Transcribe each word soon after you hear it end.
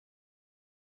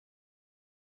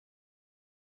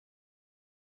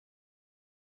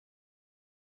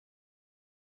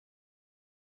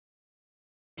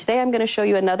today I'm going to show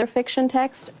you another fiction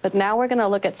text, but now we're going to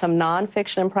look at some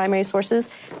nonfiction and primary sources,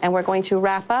 and we're going to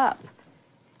wrap up.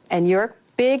 And your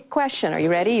big question, are you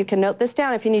ready? You can note this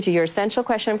down if you need to. Your essential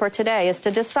question for today is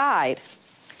to decide,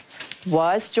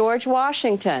 was George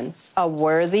Washington a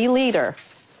worthy leader,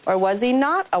 or was he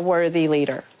not a worthy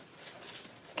leader?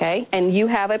 Okay, and you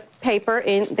have a paper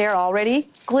in there already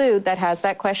glued that has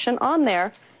that question on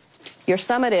there. Your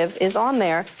summative is on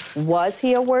there. Was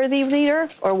he a worthy leader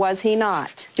or was he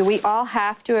not? Do we all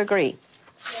have to agree?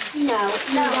 No.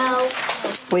 No.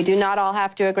 We do not all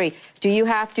have to agree. Do you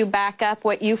have to back up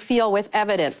what you feel with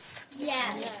evidence?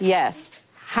 Yes. Yes.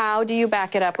 How do you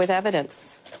back it up with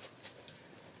evidence?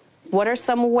 What are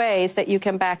some ways that you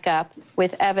can back up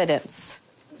with evidence?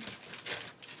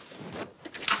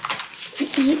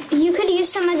 You could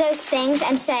use some of those things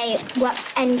and say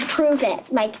what and prove it.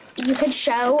 Like you could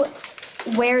show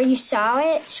where you saw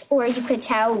it, or you could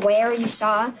tell where you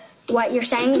saw what you're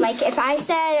saying. Like if I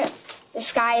said the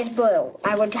sky is blue,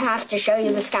 I would have to show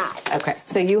you the sky. Okay,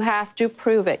 so you have to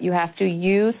prove it. You have to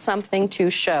use something to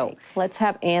show. Let's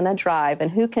have Anna drive, and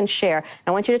who can share?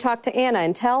 I want you to talk to Anna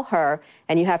and tell her,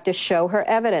 and you have to show her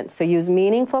evidence. So use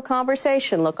meaningful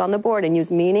conversation. Look on the board and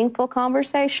use meaningful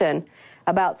conversation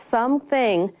about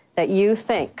something that you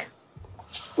think.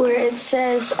 Where it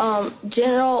says,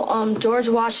 General George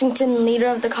Washington, leader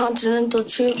of the Continental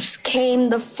Troops, came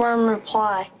the firm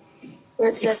reply. Where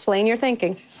it says, explain your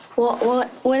thinking. Well,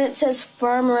 when it says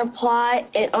firm reply,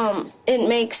 it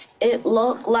makes it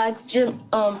look like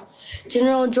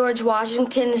General George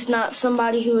Washington is not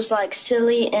somebody who's like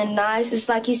silly and nice. It's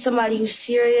like he's somebody who's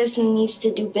serious and needs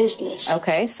to do business.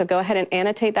 Okay, so go ahead and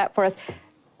annotate that for us.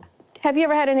 Have you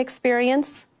ever had an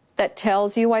experience that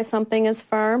tells you why something is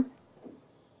firm?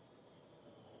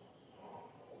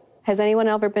 Has anyone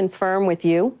ever been firm with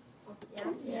you?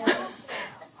 Yes.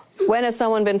 When has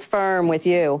someone been firm with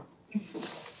you?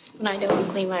 When I don't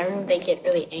clean my room, they get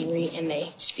really angry and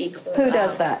they speak really Who loud.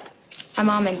 does that? My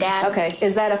mom and dad. Okay,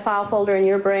 is that a file folder in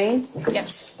your brain?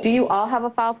 Yes. Do you all have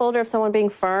a file folder of someone being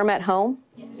firm at home?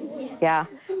 Yeah.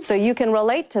 So you can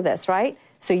relate to this, right?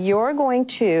 So you're going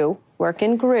to work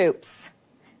in groups,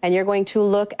 and you're going to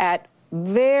look at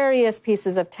various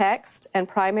pieces of text and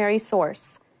primary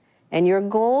source. And your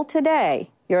goal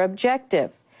today, your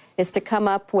objective, is to come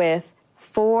up with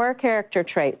 4 character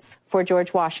traits for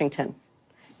George Washington.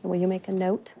 And will you make a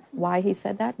note why he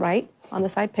said that? Right on the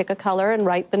side, pick a color and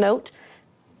write the note.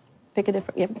 Pick a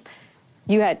different. Yeah.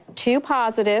 You had 2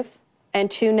 positive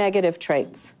and 2 negative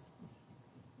traits.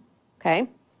 Okay?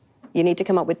 You need to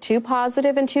come up with 2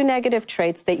 positive and 2 negative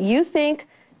traits that you think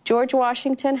George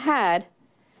Washington had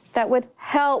that would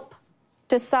help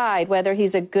decide whether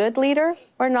he's a good leader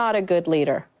or not a good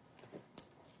leader.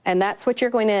 And that's what you're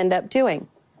going to end up doing.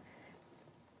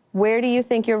 Where do you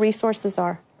think your resources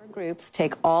are? Groups,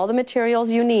 take all the materials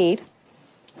you need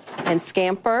and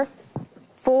scamper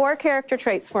 4 character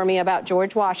traits for me about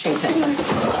George Washington.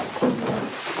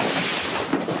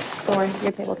 4,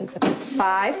 your table can sit.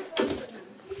 5,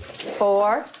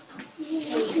 4,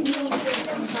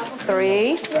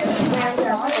 3.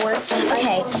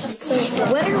 Okay, so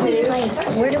what are we like?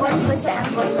 Where do we put that?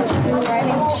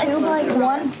 Two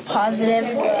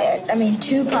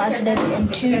positive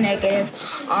and 2 negative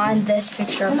on this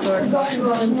picture of George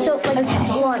Washington. So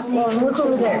one, look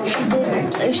over there.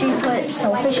 She put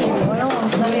selfish and loyal.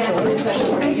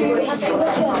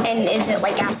 And is it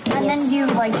like asking? And then you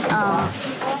like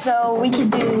so we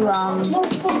could do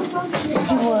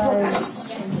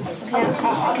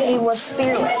he was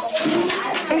fearless.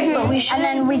 But we should, and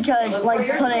then we could like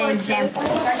put an example.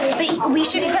 But we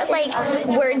should put like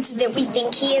words that we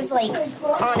think he is like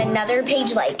on another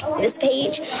page, like this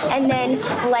page, and then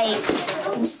like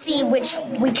see which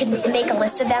we could make a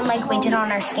list of them like we did on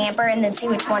our scamper, and then see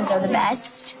which ones are the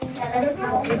best.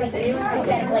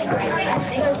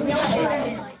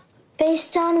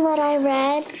 Based on what I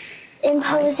read,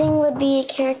 imposing would be a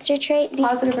character trait.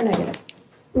 Positive or negative?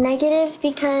 Negative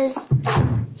because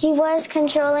he was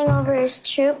controlling over his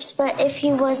troops, but if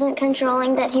he wasn't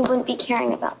controlling that, he wouldn't be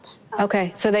caring about them.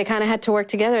 Okay, so they kind of had to work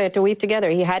together, they had to weave together.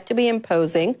 He had to be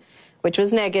imposing, which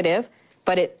was negative,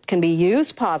 but it can be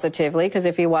used positively, because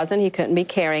if he wasn't, he couldn't be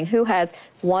caring. Who has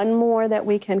one more that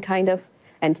we can kind of,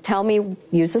 and tell me,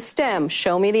 use a stem,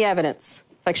 show me the evidence.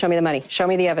 It's like, show me the money, show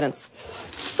me the evidence.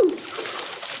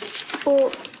 Well,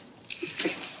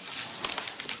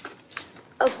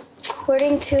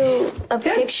 according to a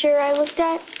picture I looked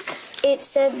at, it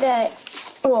said that,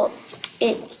 well,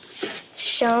 it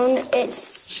showed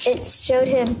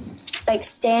him like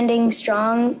standing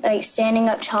strong, like standing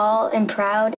up tall and proud.